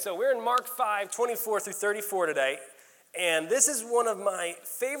So we're in Mark 5, 24 through 34 today, and this is one of my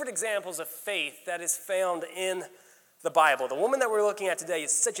favorite examples of faith that is found in the Bible. The woman that we're looking at today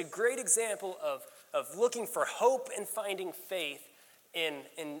is such a great example of looking for hope and finding faith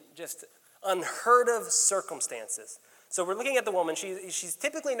in just unheard of circumstances. So we're looking at the woman. She's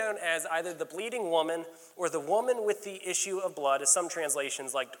typically known as either the bleeding woman or the woman with the issue of blood, as some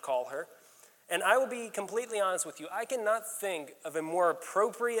translations like to call her. And I will be completely honest with you, I cannot think of a more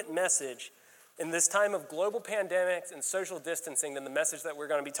appropriate message in this time of global pandemics and social distancing than the message that we're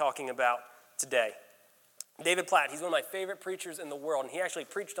going to be talking about today. David Platt, he's one of my favorite preachers in the world, and he actually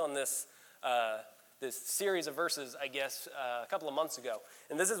preached on this series of verses, I guess, a couple of months ago.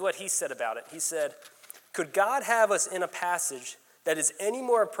 And this is what he said about it. He said, "Could God have us in a passage that is any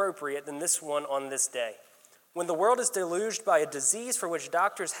more appropriate than this one on this day? When the world is deluged by a disease for which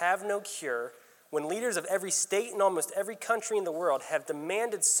doctors have no cure, when leaders of every state and almost every country in the world have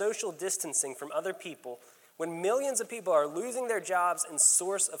demanded social distancing from other people, when millions of people are losing their jobs and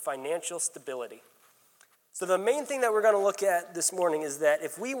source of financial stability." So the main thing that we're going to look at this morning is that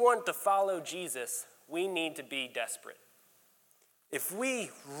if we want to follow Jesus, we need to be desperate. If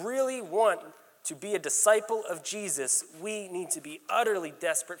we really want to be a disciple of Jesus, we need to be utterly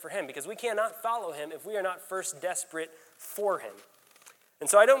desperate for him, because we cannot follow him if we are not first desperate for him. And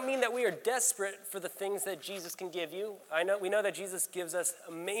so I don't mean that we are desperate for the things that Jesus can give you. We know that Jesus gives us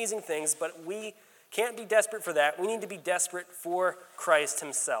amazing things, but we can't be desperate for that. We need to be desperate for Christ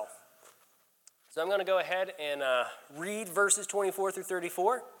himself. So I'm going to go ahead and read verses 24 through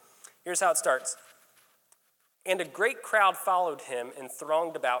 34. Here's how it starts. "And a great crowd followed him and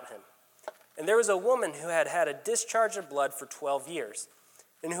thronged about him. And there was a woman who had had a discharge of blood for 12 years,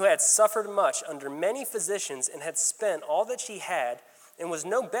 and who had suffered much under many physicians and had spent all that she had, and was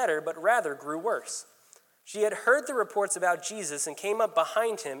no better, but rather grew worse. She had heard the reports about Jesus and came up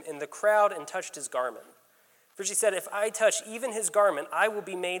behind him in the crowd and touched his garment. For she said, 'If I touch even his garment, I will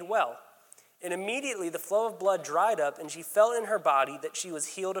be made well.' And immediately the flow of blood dried up, and she felt in her body that she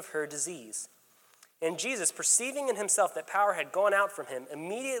was healed of her disease. And Jesus, perceiving in himself that power had gone out from him,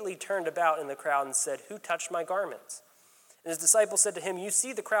 immediately turned about in the crowd and said, 'Who touched my garments?' And his disciples said to him, 'You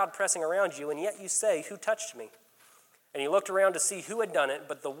see the crowd pressing around you, and yet you say, "Who touched me?" And he looked around to see who had done it,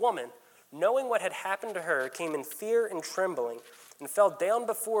 but the woman, knowing what had happened to her, came in fear and trembling, and fell down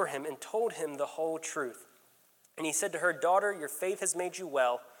before him and told him the whole truth. And he said to her, 'Daughter, your faith has made you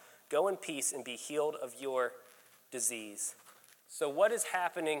well. Go in peace and be healed of your disease.'" So what is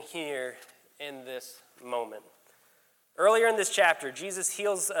happening here in this moment? Earlier in this chapter, Jesus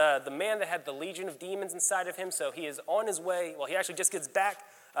heals the man that had the legion of demons inside of him. So he is on his way. Well, he actually just gets back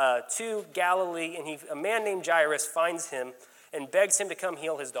to Galilee, and a man named Jairus finds him and begs him to come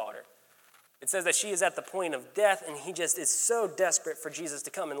heal his daughter. It says that she is at the point of death, and he just is so desperate for Jesus to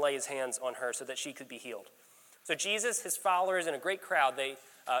come and lay his hands on her so that she could be healed. So Jesus, his followers, and a great crowd, they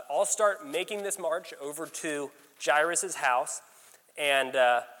all start making this march over to Jairus' house,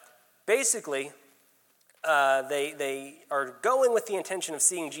 and basically they are going with the intention of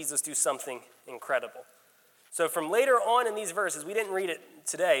seeing Jesus do something incredible. So from later on in these verses, we didn't read it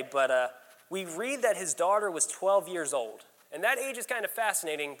today, but we read that his daughter was 12 years old. And that age is kind of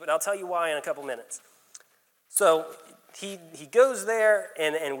fascinating, but I'll tell you why in a couple minutes. So he goes there,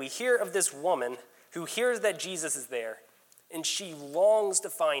 and we hear of this woman who hears that Jesus is there, and she longs to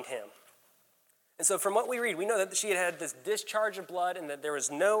find him. And so from what we read, we know that she had had this discharge of blood, and that there was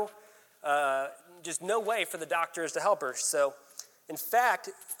just no way for the doctors to help her. So in fact,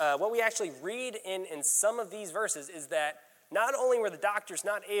 what we actually read in some of these verses is that not only were the doctors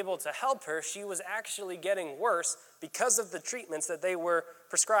not able to help her, she was actually getting worse because of the treatments that they were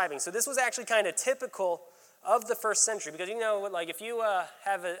prescribing. So this was actually kind of typical of the first century, because like if you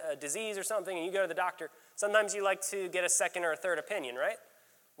have a disease or something and you go to the doctor, sometimes you like to get a second or a third opinion, right?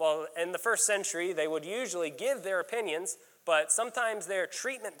 Well, in the first century, they would usually give their opinions, but sometimes their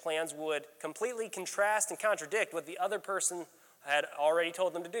treatment plans would completely contrast and contradict what the other person had already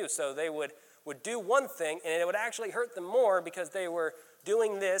told them to do. So they would do one thing, and it would actually hurt them more because they were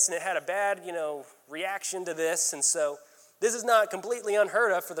doing this, and it had a bad, reaction to this. And so this is not completely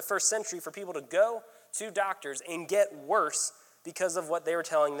unheard of for the first century for people to go to doctors and get worse because of what they were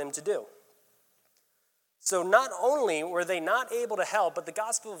telling them to do. So not only were they not able to help, but the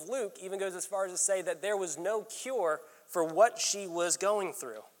Gospel of Luke even goes as far as to say that there was no cure for what she was going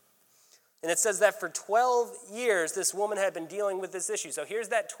through. And it says that for 12 years, this woman had been dealing with this issue. So here's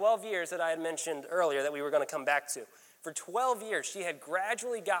that 12 years that I had mentioned earlier that we were going to come back to. For 12 years, she had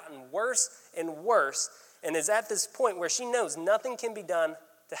gradually gotten worse and worse, and is at this point where she knows nothing can be done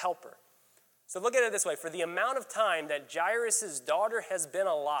to help her. So look at it this way. For the amount of time that Jairus' daughter has been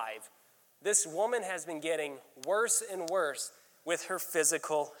alive, this woman has been getting worse and worse with her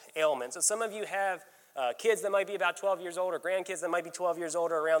physical ailments. So some of you have kids that might be about 12 years old or grandkids that might be 12 years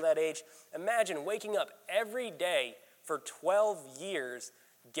old or around that age. Imagine waking up every day for 12 years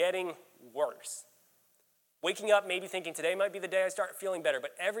getting worse. Waking up maybe thinking today might be the day I start feeling better,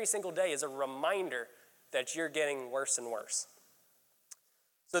 but every single day is a reminder that you're getting worse and worse.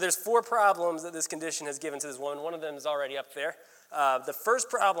 So there's 4 problems that this condition has given to this woman. One of them is already up there. The first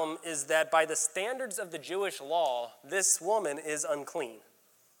problem is that by the standards of the Jewish law, this woman is unclean.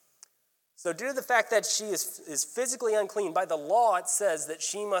 So due to the fact that she is physically unclean, by the law it says that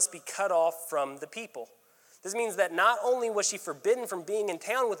she must be cut off from the people. This means that not only was she forbidden from being in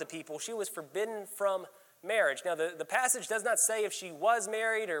town with the people, she was forbidden from marriage. Now, the passage does not say if she was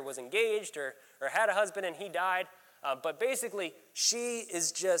married or was engaged or had a husband and he died, but basically she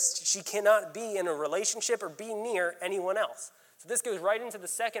cannot be in a relationship or be near anyone else. So this goes right into the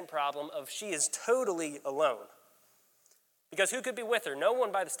second problem of she is totally alone. Because who could be with her? No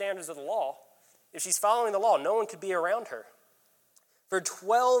one by the standards of the law. If she's following the law, no one could be around her. For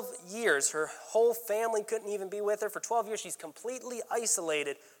 12 years, her whole family couldn't even be with her. For 12 years, she's completely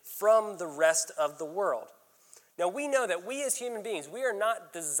isolated from the rest of the world. Now, we know that we as human beings, we are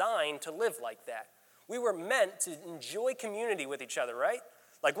not designed to live like that. We were meant to enjoy community with each other, right?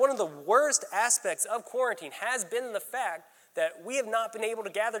 Like one of the worst aspects of quarantine has been the fact that we have not been able to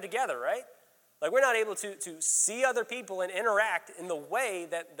gather together, right? Like we're not able to see other people and interact in the way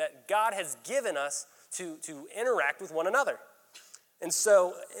that God has given us to interact with one another. And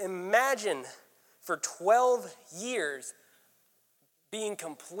so imagine for 12 years being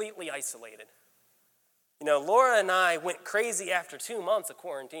completely isolated. You know, Laura and I went crazy after 2 months of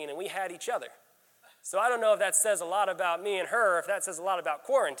quarantine and we had each other. So I don't know if that says a lot about me and her, or if that says a lot about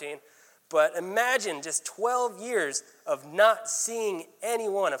quarantine, but imagine just 12 years of not seeing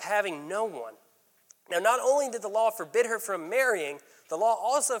anyone, of having no one. Now, not only did the law forbid her from marrying, the law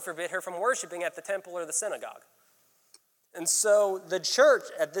also forbid her from worshiping at the temple or the synagogue. And so the church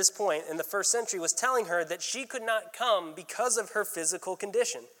at this point in the first century was telling her that she could not come because of her physical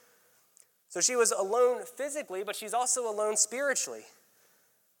condition. So she was alone physically, but she's also alone spiritually.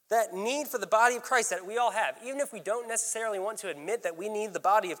 That need for the body of Christ that we all have, even if we don't necessarily want to admit that we need the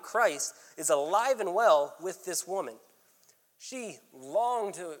body of Christ, is alive and well with this woman. She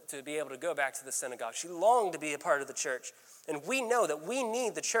longed to be able to go back to the synagogue. She longed to be a part of the church. And we know that we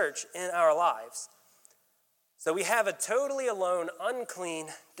need the church in our lives. So we have a totally alone, unclean,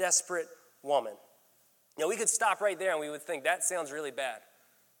 desperate woman. Now, we could stop right there and we would think, that sounds really bad.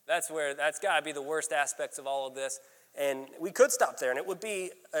 That's got to be the worst aspects of all of this. And we could stop there, and it would be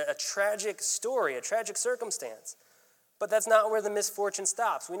a tragic story, a tragic circumstance. But that's not where the misfortune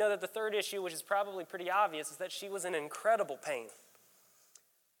stops. We know that the third issue, which is probably pretty obvious, is that she was in incredible pain.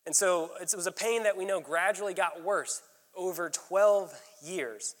 And so it was a pain that we know gradually got worse over 12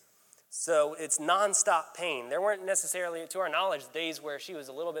 years. So it's nonstop pain. There weren't necessarily, to our knowledge, days where she was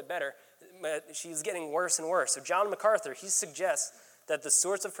a little bit better, but she's getting worse and worse. So John MacArthur, he suggests that the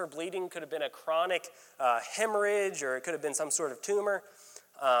source of her bleeding could have been a chronic hemorrhage, or it could have been some sort of tumor.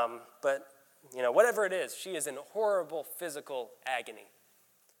 But whatever it is, she is in horrible physical agony.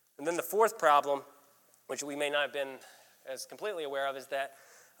 And then the fourth problem, which we may not have been as completely aware of, is that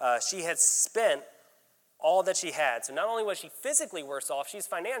she had spent all that she had. So not only was she physically worse off, she's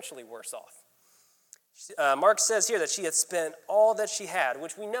financially worse off. Mark says here that she had spent all that she had,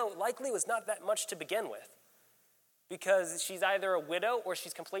 which we know likely was not that much to begin with, because she's either a widow or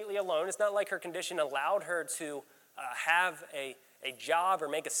she's completely alone. It's not like her condition allowed her to have a job or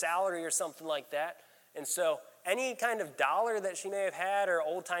make a salary or something like that. And so any kind of dollar that she may have had, or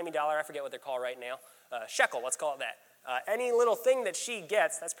old-timey dollar, I forget what they're called right now, shekel, let's call it that. Any little thing that she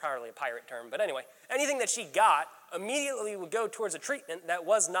gets, that's probably a pirate term, but anyway, anything that she got immediately would go towards a treatment that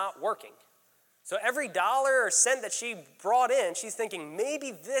was not working. So every dollar or cent that she brought in, she's thinking,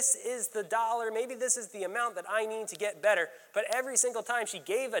 maybe this is the dollar, maybe this is the amount that I need to get better. But every single time she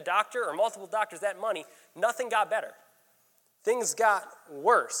gave a doctor or multiple doctors that money, nothing got better. Things got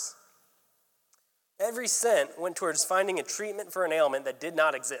worse. Every cent went towards finding a treatment for an ailment that did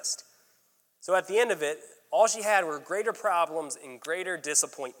not exist. So at the end of it, all she had were greater problems and greater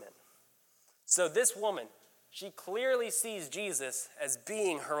disappointment. So this woman, she clearly sees Jesus as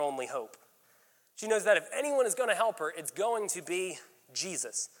being her only hope. She knows that if anyone is going to help her, it's going to be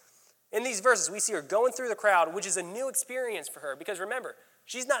Jesus. In these verses, we see her going through the crowd, which is a new experience for her, because remember,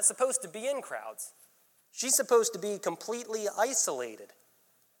 she's not supposed to be in crowds. She's supposed to be completely isolated.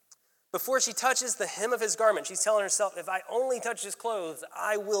 Before she touches the hem of his garment, she's telling herself, if I only touch his clothes,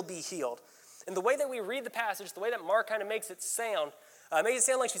 I will be healed. And the way that we read the passage, the way that Mark kind of makes it sound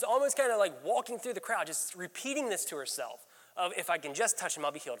like she's almost kind of like walking through the crowd, just repeating this to herself of, if I can just touch him,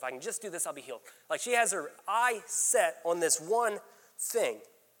 I'll be healed. If I can just do this, I'll be healed. Like she has her eye set on this one thing.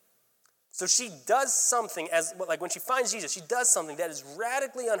 So she does something, like when she finds Jesus, she does something that is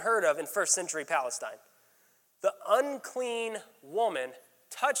radically unheard of in first century Palestine. The unclean woman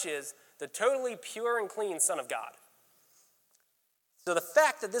touches the totally pure and clean Son of God. So the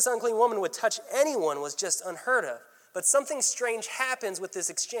fact that this unclean woman would touch anyone was just unheard of. But something strange happens with this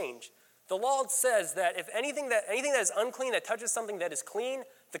exchange. The law says that if anything that is unclean that touches something that is clean,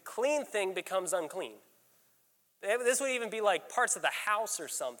 the clean thing becomes unclean. This would even be like parts of the house or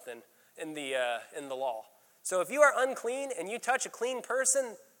something in the law. So if you are unclean and you touch a clean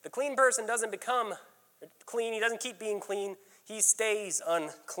person, the clean person doesn't become clean. He doesn't keep being clean. He stays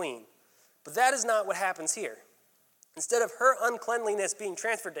unclean. But that is not what happens here. Instead of her uncleanliness being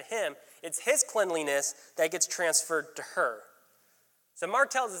transferred to him, it's his cleanliness that gets transferred to her. So Mark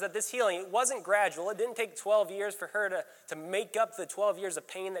tells us that this healing, it wasn't gradual. It didn't take 12 years for her to make up the 12 years of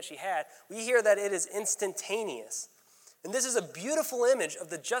pain that she had. We hear that it is instantaneous. And this is a beautiful image of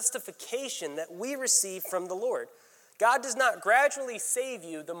the justification that we receive from the Lord. God does not gradually save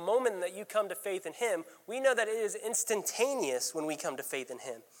you the moment that you come to faith in him. We know that it is instantaneous when we come to faith in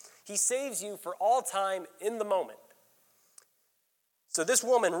him. He saves you for all time in the moment. So this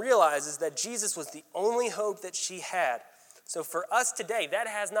woman realizes that Jesus was the only hope that she had. So for us today, that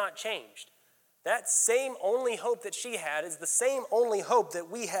has not changed. That same only hope that she had is the same only hope that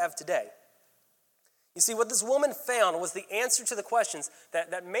we have today. You see, what this woman found was the answer to the questions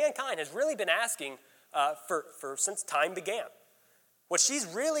that mankind has really been asking for since time began. What she's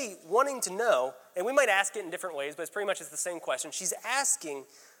really wanting to know, and we might ask it in different ways, but it's pretty much the same question. She's asking,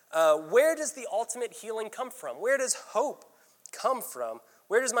 where does the ultimate healing come from? Where does hope come from?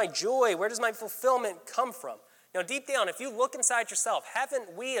 Where does my joy, where does my fulfillment come from? Now, deep down, if you look inside yourself,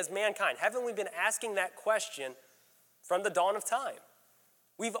 haven't we as mankind, haven't we been asking that question from the dawn of time?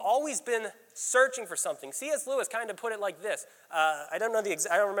 We've always been searching for something. C.S. Lewis kind of put it like this. I don't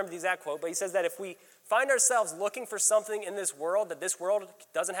remember the exact quote, but he says that if we find ourselves looking for something in this world that this world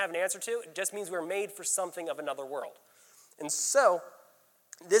doesn't have an answer to, it just means we're made for something of another world. And so,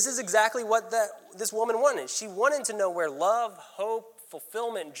 this is exactly what this woman wanted. She wanted to know where love, hope,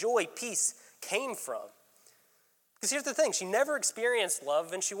 fulfillment, joy, peace came from. Because here's the thing, she never experienced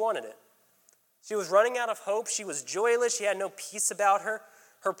love and she wanted it. She was running out of hope. She was joyless. She had no peace about her.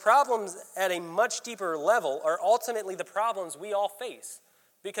 Her problems at a much deeper level are ultimately the problems we all face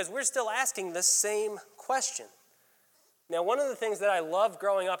because we're still asking the same question. Now, one of the things that I loved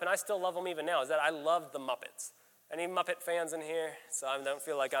growing up, and I still love them even now, is that I love the Muppets. Any Muppet fans in here? So I don't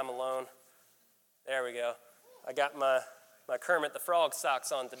feel like I'm alone. There we go. I got my Kermit the Frog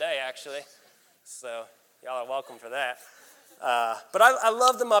socks on today, actually. So y'all are welcome for that. But I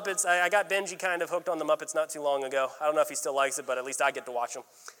love the Muppets. I got Benji kind of hooked on the Muppets not too long ago. I don't know if he still likes it, but at least I get to watch them.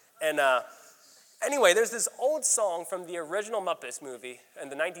 And anyway, there's this old song from the original Muppets movie in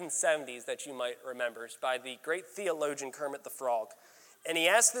the 1970s that you might remember. It's by the great theologian Kermit the Frog. And he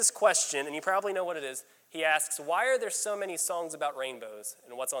asks this question, and you probably know what it is. He asks, why are there so many songs about rainbows,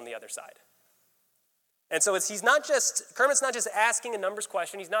 and what's on the other side? And so Kermit's not just asking a numbers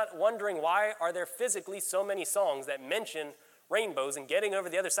question. He's not wondering why are there physically so many songs that mention rainbows and getting over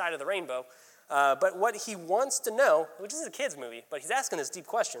the other side of the rainbow. But what he wants to know, which is a kid's movie, but he's asking this deep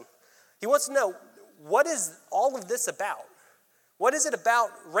question. He wants to know, what is all of this about? What is it about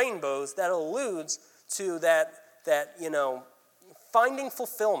rainbows that alludes to that finding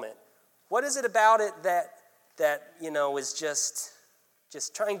fulfillment? What is it about it that is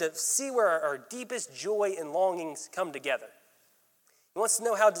just trying to see where our deepest joy and longings come together? He wants to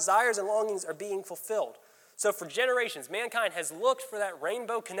know how desires and longings are being fulfilled. So for generations, mankind has looked for that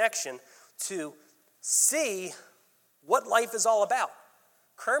rainbow connection to see what life is all about.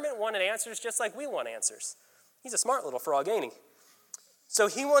 Kermit wanted answers just like we want answers. He's a smart little frog, ain't he? So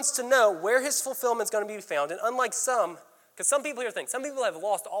he wants to know where his fulfillment is going to be found. And unlike because some people here think, some people have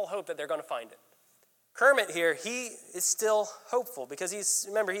lost all hope that they're going to find it. Kermit here, he is still hopeful because he's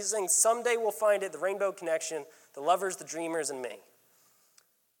saying someday we'll find it, the rainbow connection, the lovers, the dreamers, and me.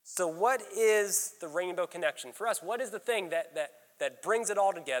 So what is the rainbow connection? For us, what is the thing that brings it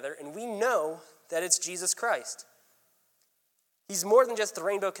all together? And we know that it's Jesus Christ. He's more than just the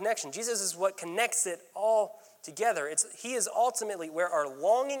rainbow connection. Jesus is what connects it all together. He is ultimately where our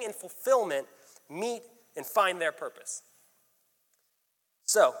longing and fulfillment meet and find their purpose.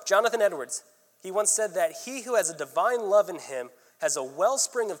 So, Jonathan Edwards, he once said that he who has a divine love in him has a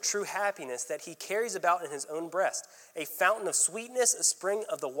wellspring of true happiness that he carries about in his own breast, a fountain of sweetness, a spring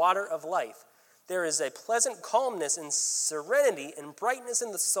of the water of life. there is a pleasant calmness and serenity and brightness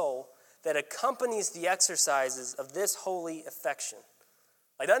in the soul that accompanies the exercises of this holy affection.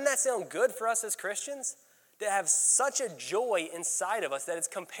 Like, doesn't that sound good for us as Christians? To have such a joy inside of us that it's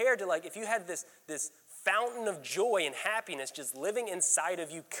compared to, like, if you had this fountain of joy and happiness just living inside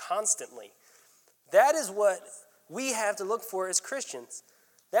of you constantly. That is what we have to look for as Christians.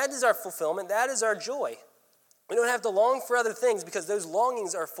 That is our fulfillment. That is our joy. We don't have to long for other things because those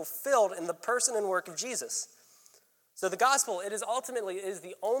longings are fulfilled in the person and work of Jesus. So the gospel, it is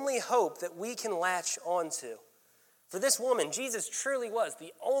the only hope that we can latch onto. For this woman, Jesus truly was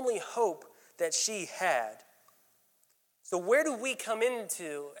the only hope that she had. So where do we come in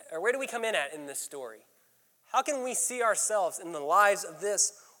at in this story? How can we see ourselves in the lives of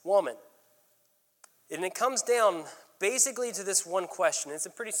this woman? And it comes down basically to this one question. It's a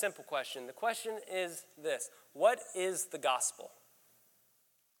pretty simple question. The question is this: what is the gospel?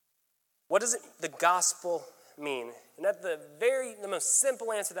 What does the gospel mean? And the most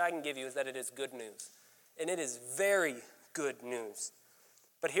simple answer that I can give you is that it is good news. And it is very good news.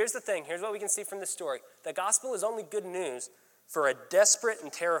 But here's the thing. Here's what we can see from this story. The gospel is only good news for a desperate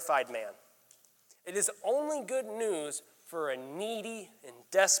and terrified man. It is only good news for a needy and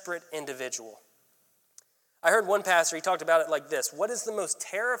desperate individual. I heard one pastor, he talked about it like this: what is the most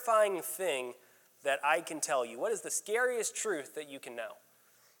terrifying thing that I can tell you? What is the scariest truth that you can know?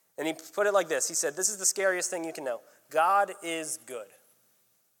 And he put it like this. He said, this is the scariest thing you can know. God is good.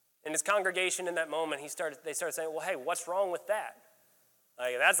 In his congregation in that moment, they started saying, well, hey, what's wrong with that?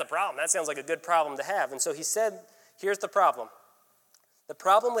 Like, that's the problem. That sounds like a good problem to have. And so he said, here's the problem. The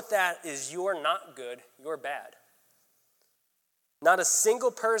problem with that is you're not good, you're bad. Not a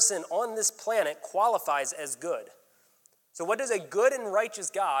single person on this planet qualifies as good. So what does a good and righteous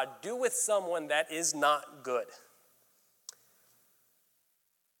God do with someone that is not good?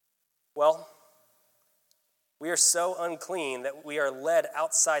 Well, we are so unclean that we are led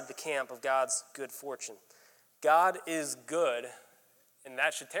outside the camp of God's good fortune. God is good, and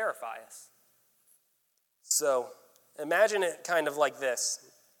that should terrify us. So imagine it kind of like this.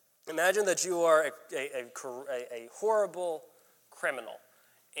 Imagine that you are a horrible criminal,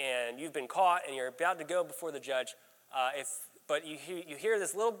 and you've been caught, and you're about to go before the judge. But you hear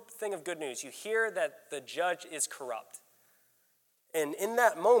this little thing of good news. You hear that the judge is corrupt. And in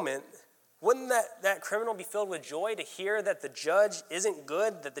that moment, wouldn't that criminal be filled with joy to hear that the judge isn't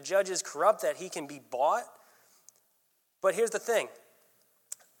good, that the judge is corrupt, that he can be bought? But here's the thing.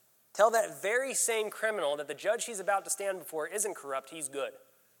 Tell that very same criminal that the judge he's about to stand before isn't corrupt, he's good.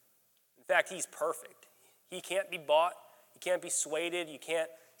 In fact, he's perfect. He can't be bought. He can't be swayed.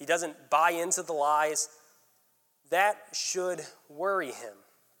 He doesn't buy into the lies. That should worry him.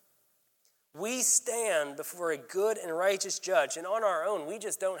 We stand before a good and righteous judge, and on our own, we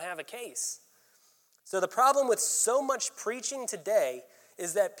just don't have a case. So the problem with so much preaching today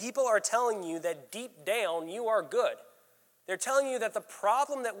is that people are telling you that deep down you are good. They're telling you that the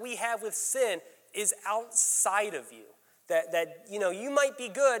problem that we have with sin is outside of you. That you might be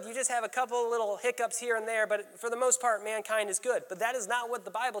good, you just have a couple of little hiccups here and there, but for the most part, mankind is good. But that is not what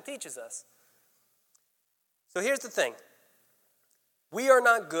the Bible teaches us. So here's the thing. We are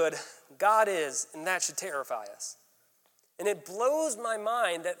not good, God is, and that should terrify us. And it blows my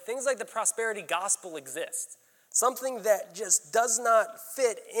mind that things like the prosperity gospel exist. Something that just does not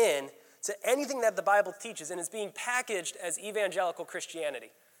fit in to anything that the Bible teaches and is being packaged as evangelical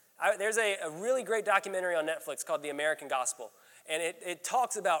Christianity. There's a really great documentary on Netflix called The American Gospel. And it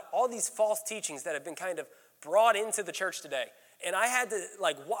talks about all these false teachings that have been kind of brought into the church today. And I had to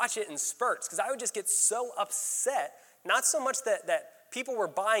watch it in spurts because I would just get so upset. Not so much that people were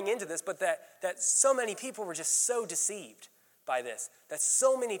buying into this, but that so many people were just so deceived by this. That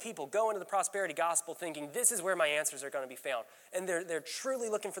so many people go into the prosperity gospel thinking this is where my answers are going to be found. And they're truly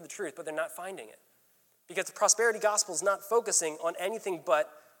looking for the truth, but they're not finding it. Because the prosperity gospel is not focusing on anything but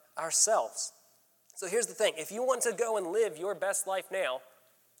ourselves. So here's the thing. If you want to go and live your best life now,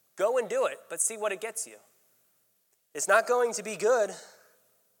 go and do it, but see what it gets you. It's not going to be good.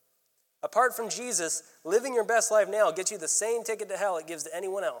 Apart from Jesus, living your best life now gets you the same ticket to hell it gives to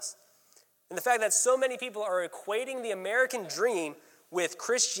anyone else. And the fact that so many people are equating the American dream with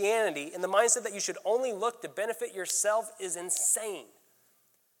Christianity in the mindset that you should only look to benefit yourself is insane.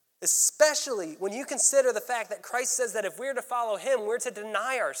 Especially when you consider the fact that Christ says that if we're to follow him, we're to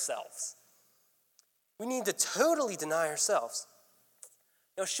deny ourselves. We need to totally deny ourselves.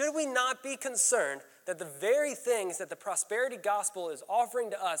 Now, should we not be concerned that the very things that the prosperity gospel is offering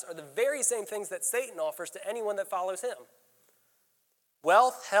to us are the very same things that Satan offers to anyone that follows him?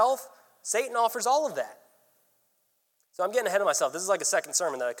 Wealth, health, Satan offers all of that. So I'm getting ahead of myself. This is like a second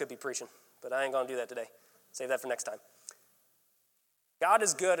sermon that I could be preaching. but I ain't going to do that today. Save that for next time. God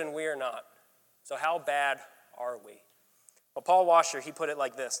is good and we are not. So how bad are we? Well, Paul Washer, he put it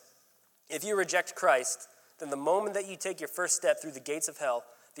like this. If you reject Christ, then the moment that you take your first step through the gates of hell,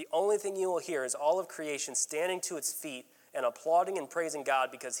 the only thing you will hear is all of creation standing to its feet and applauding and praising God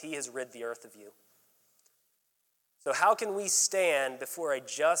because he has rid the earth of you. So how can we stand before a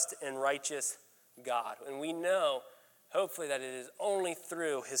just and righteous God? And we know, hopefully, that it is only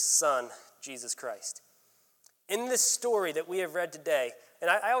through his Son, Jesus Christ. In this story that we have read today, and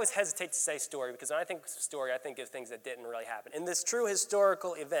I always hesitate to say story because when I think story, I think of things that didn't really happen. In this true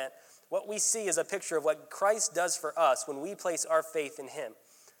historical event, what we see is a picture of what Christ does for us when we place our faith in him.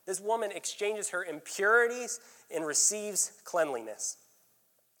 This woman exchanges her impurities and receives cleanliness.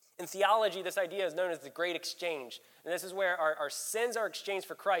 In theology, this idea is known as the Great Exchange. And this is where our sins are exchanged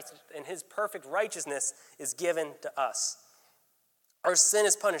for Christ and his perfect righteousness is given to us. Our sin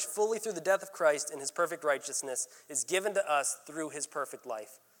is punished fully through the death of Christ, and his perfect righteousness is given to us through his perfect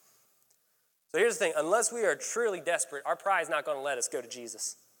life. So here's the thing. Unless we are truly desperate, our pride is not going to let us go to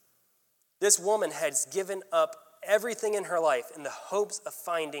Jesus. This woman has given up everything in her life in the hopes of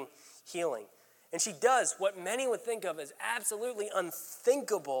finding healing. And she does what many would think of as absolutely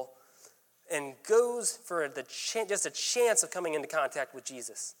unthinkable and goes for just a chance of coming into contact with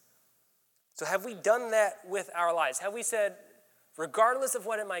Jesus. So have we done that with our lives? Have we said, regardless of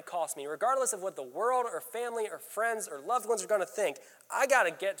what it might cost me, regardless of what the world or family or friends or loved ones are going to think, I got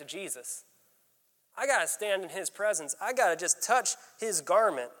to get to Jesus. I got to stand in his presence. I got to just touch his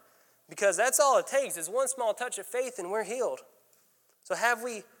garment because that's all it takes is one small touch of faith and we're healed. So have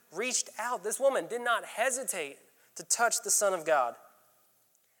we reached out? This woman did not hesitate to touch the Son of God.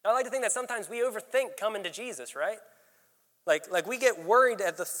 I like to think that sometimes we overthink coming to Jesus, right? Like we get worried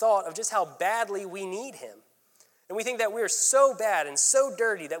at the thought of just how badly we need him. And we think that we're so bad and so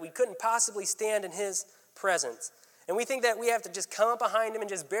dirty that we couldn't possibly stand in his presence. And we think that we have to just come up behind him and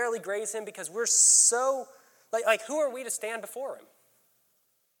just barely graze him because we're so, like who are we to stand before him?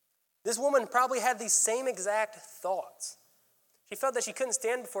 This woman probably had these same exact thoughts. She felt that she couldn't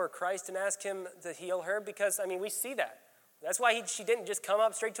stand before Christ and ask him to heal her because, we see that. That's why she didn't just come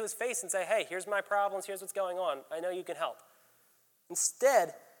up straight to his face and say, hey, here's my problems, here's what's going on. I know you can help.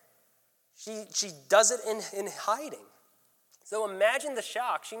 Instead, she does it in hiding. So imagine the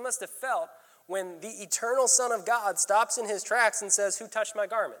shock she must have felt when the eternal Son of God stops in his tracks and says, who touched my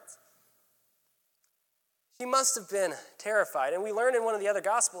garments? She must have been terrified. And we learn in one of the other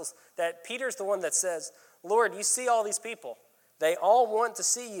Gospels that Peter's the one that says, Lord, you see all these people. They all want to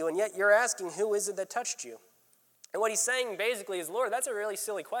see you, and yet you're asking, who is it that touched you? And what he's saying basically is, Lord, that's a really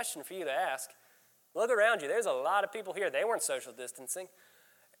silly question for you to ask. Look around you. There's a lot of people here. They weren't social distancing.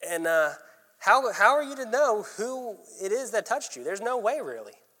 And how are you to know who it is that touched you? There's no way,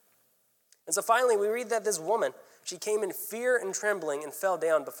 really. And so finally, we read that this woman, she came in fear and trembling and fell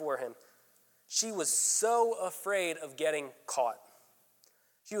down before him. She was so afraid of getting caught.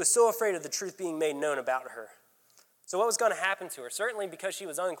 She was so afraid of the truth being made known about her. So what was going to happen to her? Certainly because she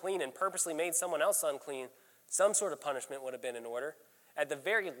was unclean and purposely made someone else unclean, some sort of punishment would have been in order. At the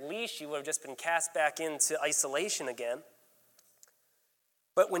very least, she would have just been cast back into isolation again.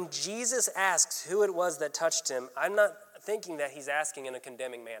 But when Jesus asks who it was that touched him, I'm not thinking that he's asking in a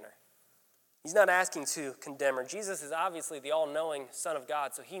condemning manner. He's not asking to condemn her. Jesus is obviously the all-knowing Son of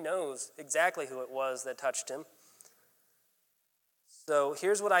God, so he knows exactly who it was that touched him. So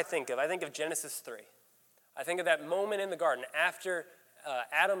here's what I think of. I think of Genesis 3. I think of that moment in the garden after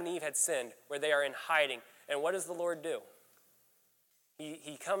Adam and Eve had sinned, where they are in hiding. And what does the Lord do?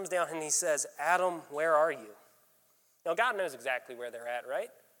 He comes down and he says, Adam, where are you? Now, God knows exactly where they're at, right?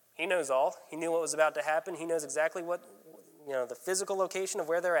 He knows all. He knew what was about to happen. He knows exactly what, the physical location of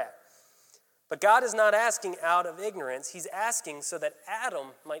where they're at. But God is not asking out of ignorance. He's asking so that Adam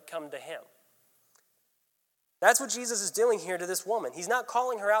might come to him. That's what Jesus is doing here to this woman. He's not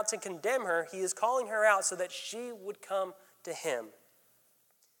calling her out to condemn her. He is calling her out so that she would come to him.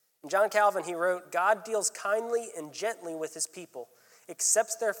 And John Calvin, he wrote, God deals kindly and gently with his people,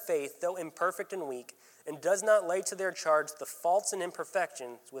 accepts their faith, though imperfect and weak, and does not lay to their charge the faults and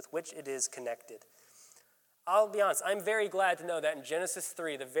imperfections with which it is connected. I'll be honest, I'm very glad to know that in Genesis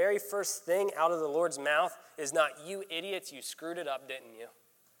 3, the very first thing out of the Lord's mouth is not, you idiots, you screwed it up, didn't you?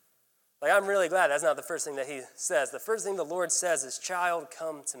 I'm really glad that's not the first thing that he says. The first thing the Lord says is, child,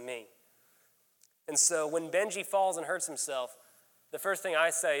 come to me. And so when Benji falls and hurts himself, the first thing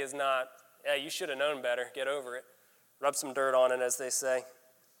I say is not, yeah, you should have known better, get over it. Rub some dirt on it, as they say.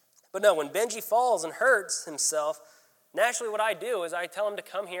 But no, when Benji falls and hurts himself, naturally what I do is I tell him to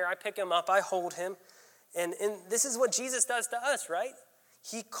come here, I pick him up, I hold him. And this is what Jesus does to us, right?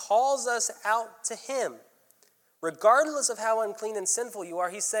 He calls us out to him. Regardless of how unclean and sinful you are,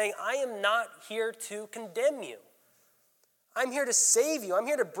 he's saying, I am not here to condemn you. I'm here to save you. I'm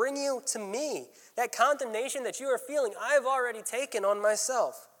here to bring you to me. That condemnation that you are feeling, I have already taken on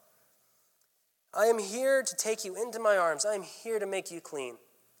myself. I am here to take you into my arms. I am here to make you clean.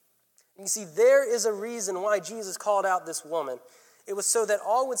 And you see, there is a reason why Jesus called out this woman. It was so that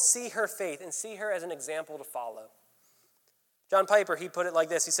all would see her faith and see her as an example to follow. John Piper, he put it like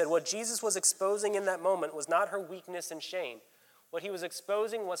this. He said, what Jesus was exposing in that moment was not her weakness and shame. What he was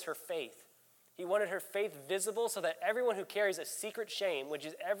exposing was her faith. He wanted her faith visible so that everyone who carries a secret shame, which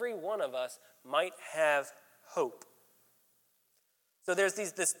is every one of us, might have hope. So there's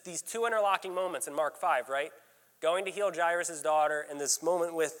these two interlocking moments in Mark 5, right? Going to heal Jairus' daughter and this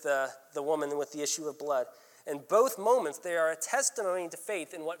moment with the woman with the issue of blood. In both moments, they are a testimony to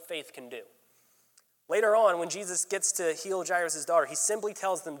faith and what faith can do. Later on, when Jesus gets to heal Jairus' daughter, he simply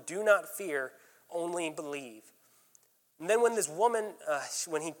tells them, do not fear, only believe. And then when this woman,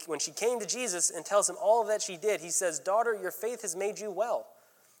 when she came to Jesus and tells him all that she did, he says, daughter, your faith has made you well.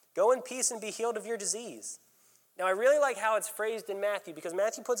 Go in peace and be healed of your disease. Now, I really like how it's phrased in Matthew, because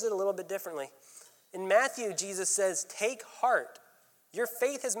Matthew puts it a little bit differently. In Matthew, Jesus says, take heart. Your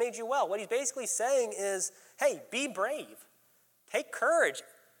faith has made you well. What he's basically saying is, hey, be brave. Take courage.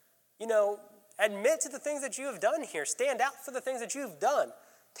 Admit to the things that you have done here. Stand out for the things that you've done.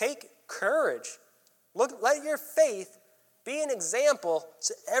 Take courage. Let your faith be an example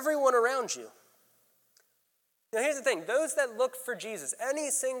to everyone around you. Now, here's the thing. Those that look for Jesus,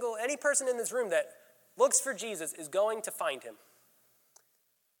 any person in this room that looks for Jesus is going to find him.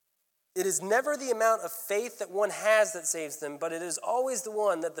 It is never the amount of faith that one has that saves them, but it is always the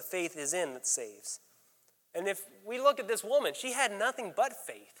one that the faith is in that saves. And if we look at this woman, she had nothing but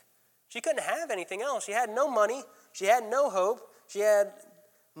faith. She couldn't have anything else. She had no money. She had no hope. She had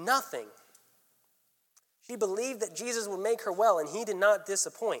nothing. She believed that Jesus would make her well, and he did not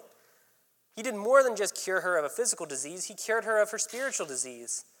disappoint. He did more than just cure her of a physical disease. He cured her of her spiritual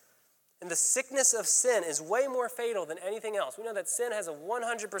disease. And the sickness of sin is way more fatal than anything else. We know that sin has a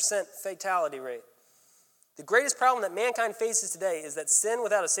 100% fatality rate. The greatest problem that mankind faces today is that sin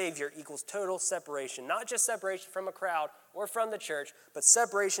without a Savior equals total separation. Not just separation from a crowd or from the church, but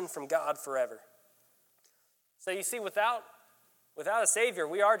separation from God forever. So you see, without a Savior,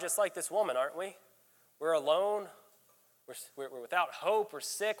 we are just like this woman, aren't we? We're alone. We're without hope. We're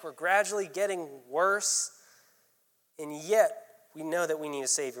sick. We're gradually getting worse. And yet, we know that we need a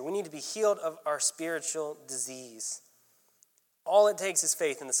Savior. We need to be healed of our spiritual disease. All it takes is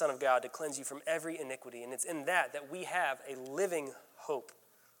faith in the Son of God to cleanse you from every iniquity. And it's in that we have a living hope.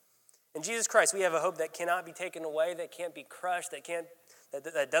 In Jesus Christ, we have a hope that cannot be taken away, that can't be crushed,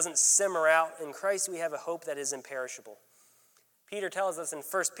 that doesn't simmer out. In Christ, we have a hope that is imperishable. Peter tells us in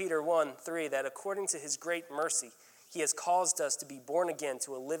 1 Peter 1:3 that according to his great mercy, he has caused us to be born again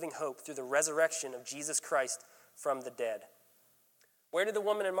to a living hope through the resurrection of Jesus Christ from the dead. Where did the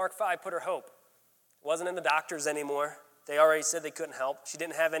woman in Mark 5 put her hope? It wasn't in the doctors anymore. They already said they couldn't help. She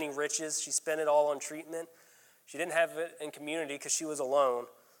didn't have any riches. She spent it all on treatment. She didn't have it in community because she was alone.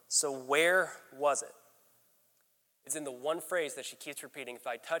 So where was it? It's in the one phrase that she keeps repeating, if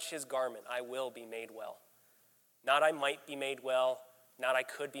I touch his garment, I will be made well. Not I might be made well, not I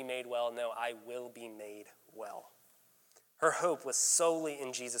could be made well. No, I will be made well. Her hope was solely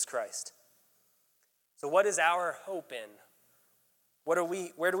in Jesus Christ. So what is our hope in? Where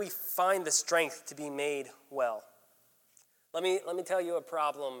do we find the strength to be made well? Let me tell you a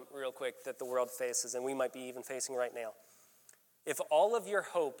problem real quick that the world faces, and we might be even facing right now. If all of your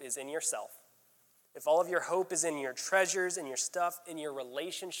hope is in yourself, if all of your hope is in your treasures, in your stuff, in your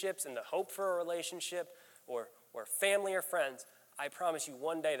relationships, in the hope for a relationship, or family or friends, I promise you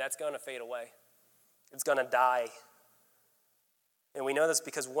one day that's going to fade away. It's going to die. And we know this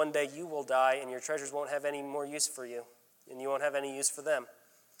because one day you will die and your treasures won't have any more use for you, and you won't have any use for them.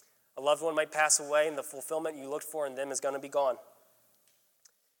 A loved one might pass away, and the fulfillment you looked for in them is going to be gone.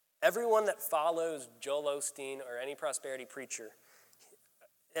 Everyone that follows Joel Osteen or any prosperity preacher,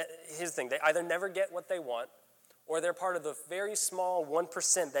 here's the thing, they either never get what they want, or they're part of the very small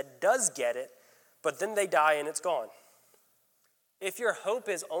 1% that does get it, but then they die and it's gone. If your hope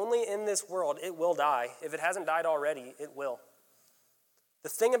is only in this world, it will die. If it hasn't died already, it will. The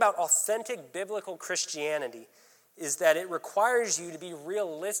thing about authentic biblical Christianity is that it requires you to be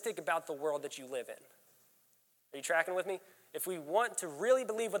realistic about the world that you live in. Are you tracking with me? If we want to really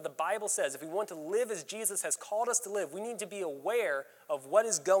believe what the Bible says, if we want to live as Jesus has called us to live, we need to be aware of what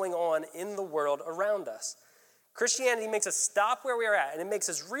is going on in the world around us. Christianity makes us stop where we are at, and it makes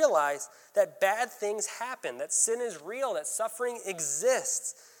us realize that bad things happen, that sin is real, that suffering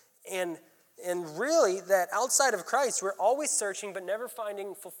exists, and really that outside of Christ, we're always searching but never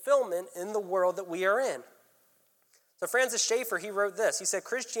finding fulfillment in the world that we are in. So Francis Schaeffer, he wrote this. He said,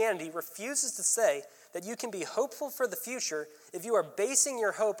 Christianity refuses to say that you can be hopeful for the future if you are basing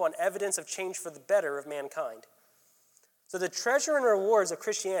your hope on evidence of change for the better of mankind. So the treasure and rewards of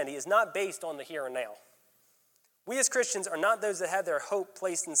Christianity is not based on the here and now. We as Christians are not those that have their hope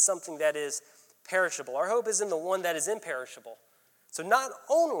placed in something that is perishable. Our hope is in the one that is imperishable. So not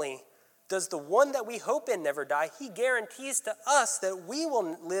only does the one that we hope in never die, he guarantees to us that we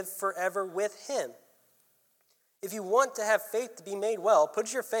will live forever with him. If you want to have faith to be made well,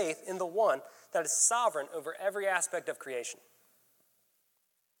 put your faith in the one that is sovereign over every aspect of creation.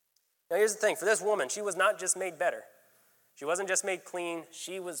 Now here's the thing. For this woman, she was not just made better. She wasn't just made clean.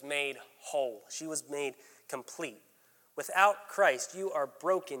 She was made whole. She was made complete. Without Christ, you are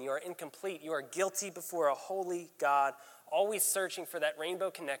broken. You are incomplete. You are guilty before a holy God, always searching for that rainbow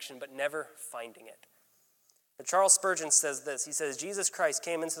connection, but never finding it. But Charles Spurgeon says this. He says, Jesus Christ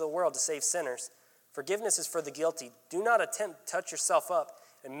came into the world to save sinners. Forgiveness is for the guilty. Do not attempt to touch yourself up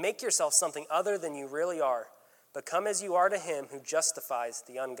and make yourself something other than you really are, but come as you are to him who justifies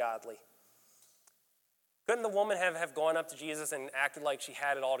the ungodly. Couldn't the woman have gone up to Jesus and acted like she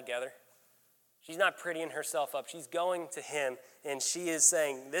had it all together? She's not prettying herself up. She's going to him, and she is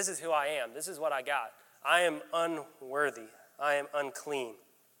saying, this is who I am. This is what I got. I am unworthy. I am unclean.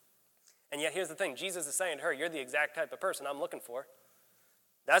 And yet here's the thing. Jesus is saying to her, you're the exact type of person I'm looking for.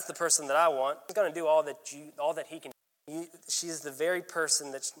 That's the person that I want. He's going to do all that he can do. She is the very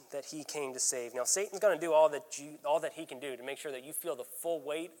person that he came to save. Now, Satan's going to do all that he can do to make sure that you feel the full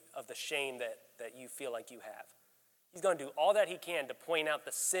weight of the shame that you feel like you have. He's going to do all that he can to point out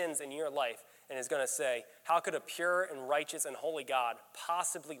the sins in your life, and is going to say, how could a pure and righteous and holy God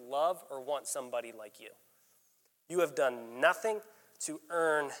possibly love or want somebody like you? You have done nothing to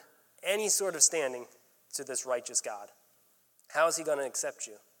earn any sort of standing to this righteous God. How is he going to accept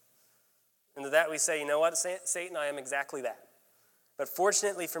you? And to that we say, you know what, Satan, I am exactly that. But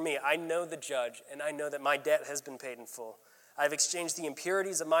fortunately for me, I know the judge, and I know that my debt has been paid in full. I've exchanged the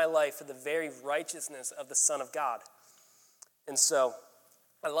impurities of my life for the very righteousness of the Son of God. And so,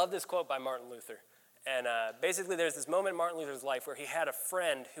 I love this quote by Martin Luther. And basically there's this moment in Martin Luther's life where he had a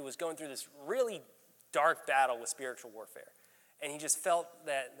friend who was going through this really dark battle with spiritual warfare. And he just felt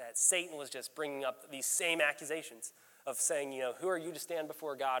that Satan was just bringing up these same accusations of saying, who are you to stand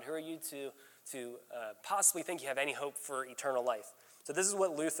before God? Who are you to possibly think you have any hope for eternal life? So this is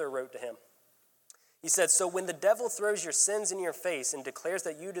what Luther wrote to him. He said, so when the devil throws your sins in your face and declares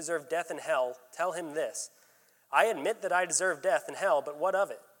that you deserve death and hell, tell him this. I admit that I deserve death and hell, but what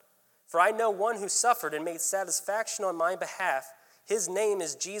of it? For I know one who suffered and made satisfaction on my behalf. His name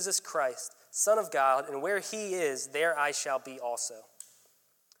is Jesus Christ, Son of God, and where he is, there I shall be also.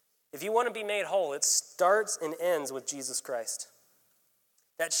 If you want to be made whole, it starts and ends with Jesus Christ.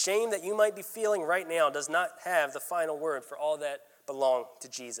 That shame that you might be feeling right now does not have the final word for all that belong to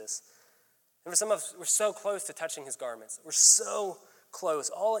Jesus. And for some of us, we're so close to touching his garments. We're so close.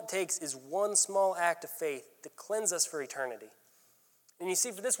 All it takes is one small act of faith to cleanse us for eternity. And you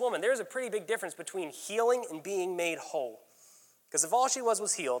see, for this woman, there's a pretty big difference between healing and being made whole. Because if all she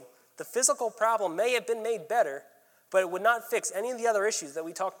was healed, the physical problem may have been made better, but it would not fix any of the other issues that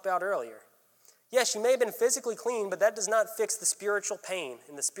we talked about earlier. Yes, she may have been physically clean, but that does not fix the spiritual pain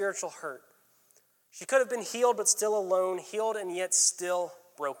and the spiritual hurt. She could have been healed but still alone, healed and yet still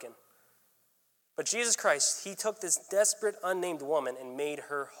broken. But Jesus Christ, he took this desperate, unnamed woman and made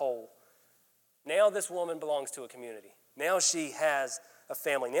her whole. Now this woman belongs to a community. Now she has a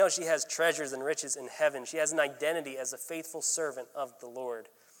family. Now she has treasures and riches in heaven. She has an identity as a faithful servant of the Lord.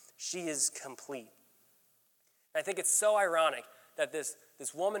 She is complete. I think it's so ironic that this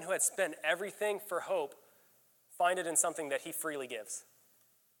woman who had spent everything for hope find it in something that he freely gives.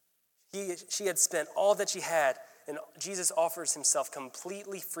 She had spent all that she had, and Jesus offers himself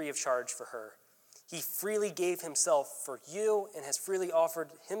completely free of charge for her. He freely gave himself for you and has freely offered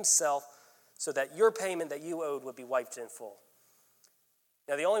himself so that your payment that you owed would be wiped in full.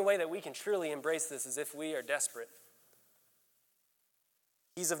 Now, the only way that we can truly embrace this is if we are desperate.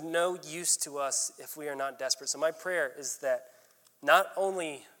 He's of no use to us if we are not desperate. So my prayer is that not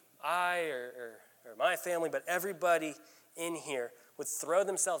only I or my family, but everybody in here would throw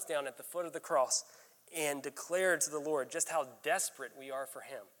themselves down at the foot of the cross and declare to the Lord just how desperate we are for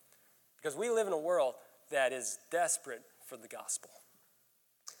him. Because we live in a world that is desperate for the gospel.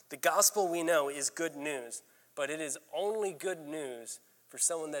 The gospel, we know, is good news, but it is only good news for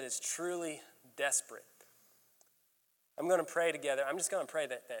someone that is truly desperate. I'm going to pray together. I'm just going to pray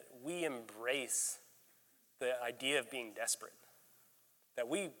that we embrace the idea of being desperate, that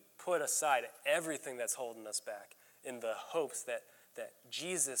we put aside everything that's holding us back in the hopes that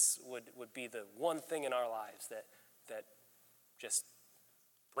Jesus would be the one thing in our lives that just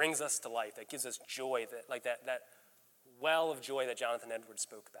brings us to life, that gives us joy, that well of joy that Jonathan Edwards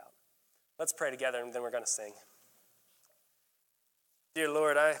spoke about. Let's pray together, and then we're going to sing. Dear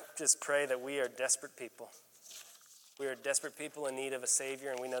Lord, I just pray that we are desperate people. We are desperate people in need of a Savior,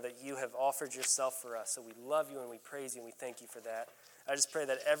 and we know that you have offered yourself for us. So we love you and we praise you and we thank you for that. I just pray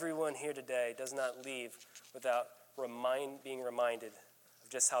that everyone here today does not leave without being reminded of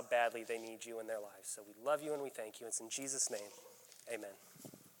just how badly they need you in their lives. So we love you and we thank you. It's in Jesus' name, amen.